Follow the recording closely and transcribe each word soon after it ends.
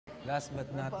Last but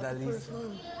not the least.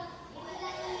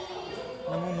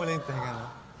 Namumula yung tenga, no?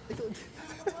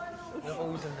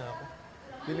 Napawisan na ako.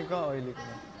 Feeling ko oily ko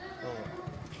na. Oo.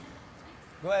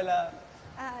 Go, Ella.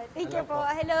 Thank you po.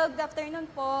 Hello, good afternoon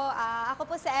po. Ako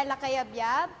po si Ella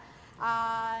Cayabyab.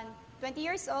 20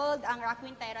 years old, ang Rock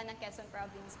Queen Tyra ng Quezon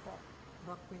Province po.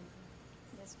 Rock Queen.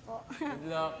 Yes po. Good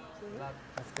luck.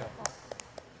 Let's go.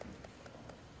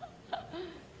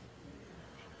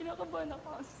 Kinakabahan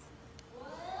ako.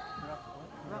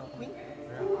 Rock Queen?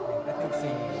 I think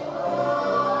singing.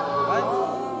 What?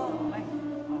 Ay.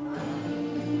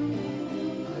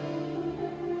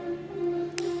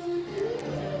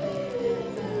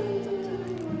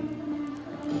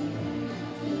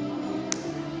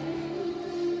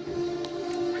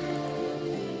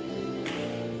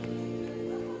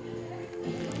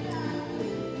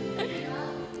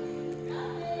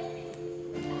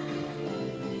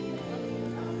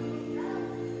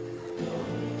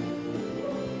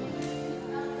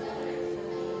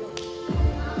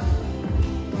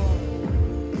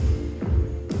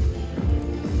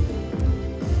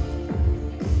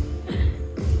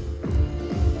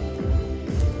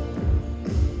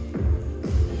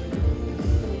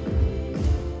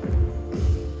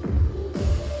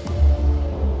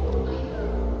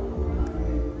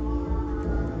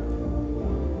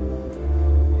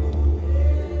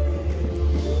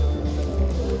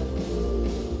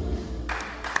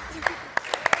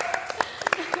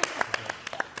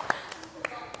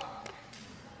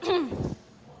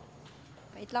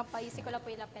 Wait lang, paisip ko lang po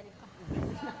yung lapel ko.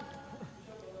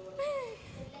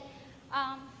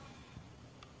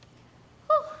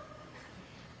 Whew.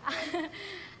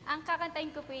 Ang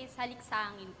kakantahin ko po is Halik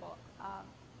sa Hangin po.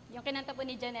 Yung kinanta po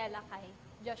ni Janela kay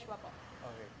Joshua po.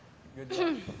 Okay. Good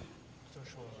luck.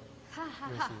 Joshua. Ha, ha,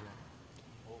 ha. Garcia.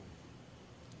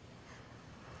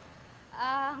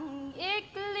 Ang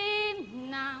iklim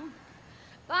ng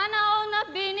panahon na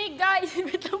binigay.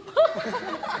 Wait lang po.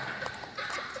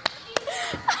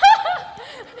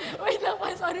 Wait lang po,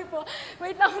 sorry po.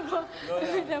 Wait lang po.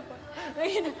 Wait lang po.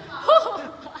 Wait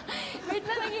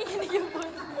lang, nanginginig yung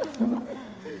boses ko.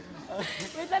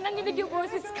 Wait lang, nanginginig yung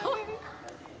boses ko.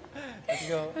 Let's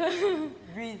go.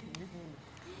 Breathe.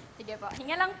 Sige po,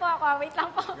 hinga lang po ako. Wait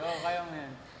lang po. Go, kaya mo yan.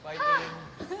 Fight rin.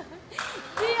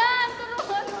 Diyan,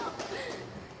 turuan mo.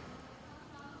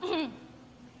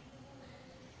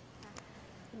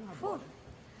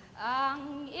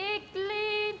 Ang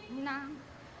iklim ng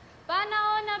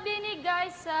panahon na binigay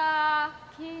sa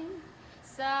akin,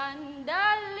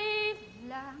 sandali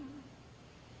lang.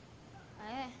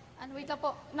 Wait lang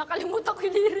po, nakalimutan ko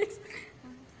yung lyrics.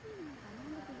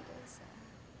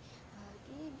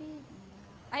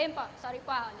 Ayun po, sorry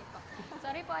po ulit po.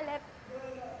 Sorry po ulit.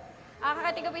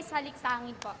 Kakatiga po yung Halik sa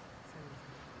Hangin po.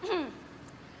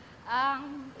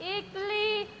 Ang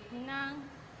ikli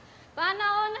ng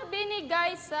panahon na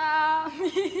binigay sa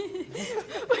amin.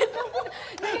 Wait lang po,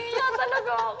 nahiya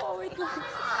talaga ako. Wait lang.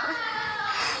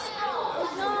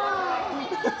 No.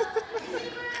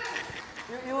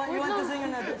 You want to sing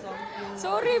another song?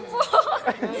 Sorry po.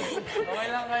 Okay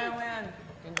lang, kaya mo yan.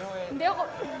 You can do it. Hindi ako,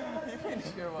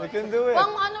 You can do it.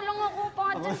 pang ano lang ako, pang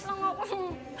adjust lang ako.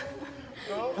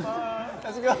 Go,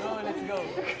 let's go. Go, let's go.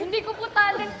 Hindi ko po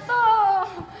talent to.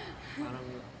 Parang,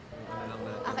 ano lang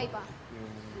natin. Okay pa.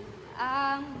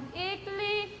 Ang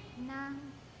ikli ng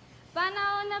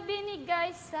panahon na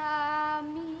binigay sa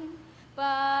amin,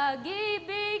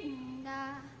 pag-ibig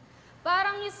na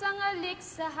parang isang alik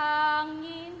sa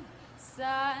hangin,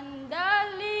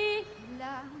 sandali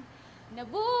lang.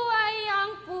 Nabuhay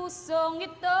ang pusong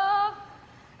ito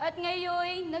at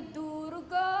ngayoy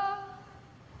nagdurugo.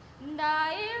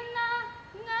 Dahil na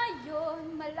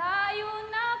ngayon malayo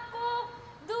na ko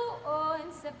doon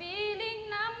sa piling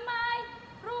na may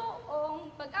roong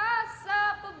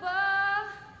pag-asa pa ba.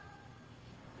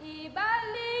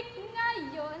 Ibalik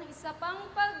ngayon isa pang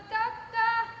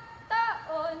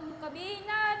pagkakataon, kami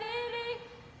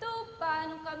naririto pa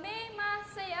nung kami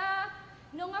masaya.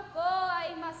 Nung ako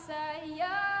ay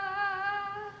masaya,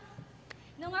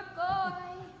 nung ako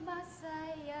ay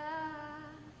masaya.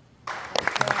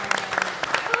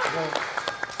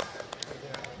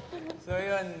 So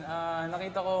yun,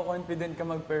 nakita ko confident ka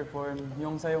mag-perform.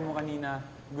 Yung sayo mo kanina,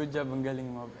 good job, ang galing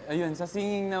mo. Ayun, sa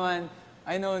singing naman,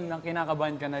 I know na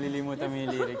kinakabahan ka, nalilimutan mo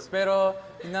yung lyrics. Pero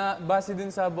base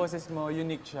dun sa boses mo,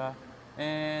 unique siya.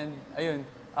 And ayun,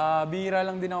 bihira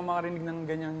lang din ako makarinig ng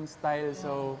ganyang style.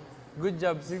 So, good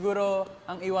job. Siguro,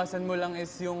 ang iwasan mo lang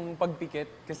is yung pagpikit.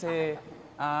 Kasi,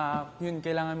 yun,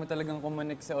 kailangan mo talagang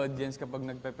kumonek sa audience kapag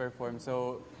nagpe-perform.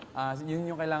 So,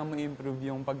 yun yung kailangan mo i-improve,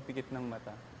 yung pagpikit ng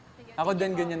mata. Ako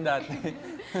din ganyan dati.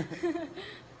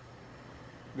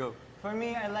 Go. For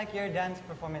me, I like your dance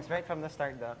performance right from the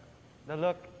start, though. The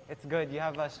look, it's good. You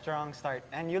have a strong start.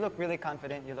 And you look really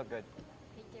confident. You look good.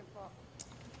 Thank you po.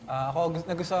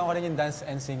 Nagustuhan ko rin yung dance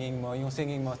and singing mo. Yung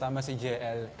singing mo, tama si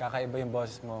JL, kakaiba yung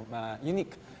boses mo,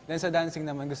 unique. Then sa dancing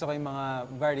naman, gusto ko yung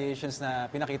mga variations na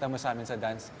pinakita mo sa amin sa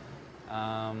dance.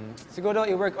 Siguro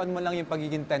i-work on mo lang yung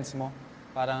pagiging tense mo.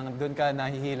 Parang doon ka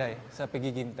nahihilay sa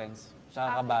pagiging tense.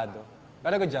 Tsaka kabado.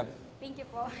 Pero good job. Thank you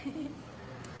po.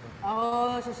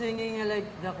 Ako sa singing, I like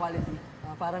the quality.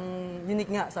 Parang unique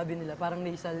nga, sabi nila. Parang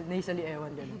nasally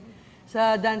ewan ganun.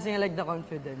 Sa dancing, I like the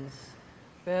confidence.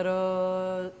 Pero,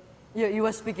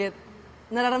 iwas pikit.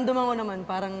 Nararamdaman ko naman,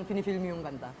 parang pinifeel mo yung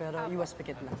kanta. Pero iwas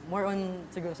pikit lang. More on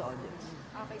siguro sa audience.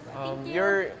 Okay po. Thank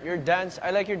you. Your dance,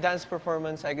 I like your dance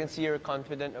performance. I can see you're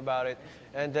confident about it.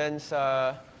 And then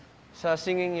sa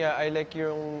singing, yeah, I like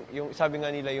yung sabi nga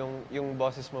nila yung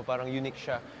boses mo parang unique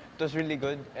siya. It was really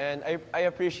good, and I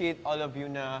appreciate all of you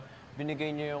na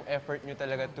binigay niyo yung effort niyo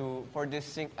talaga for this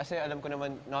kasi alam ko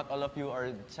naman not all of you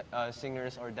are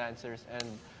singers or dancers, and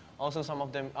also some of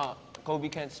them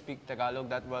Kobe can't speak Tagalog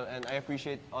that well, and I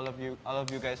appreciate all of you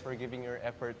guys for giving your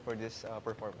effort for this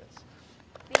performance.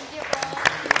 Thank you po.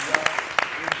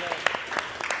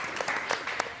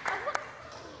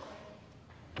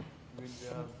 Good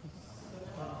job.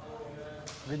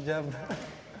 Good job.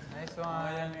 Nice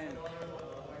one.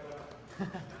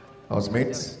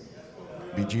 Housemates,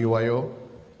 BGYO,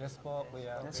 Yes po,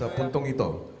 kuya. sa puntong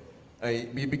ito ay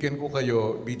bibigyan ko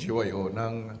kayo, BGYO,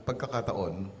 ng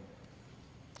pagkakataon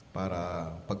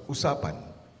para pag-usapan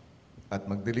at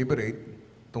mag-deliberate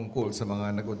tungkol sa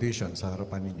mga nag-audition sa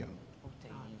harapan ninyo.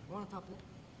 One top.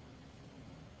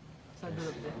 Sa dulo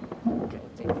din.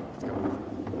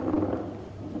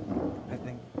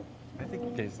 I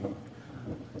think guys,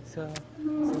 sa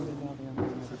lalaki ang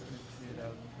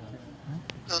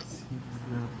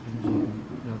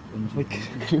Wait, can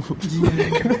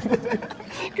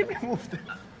you move that?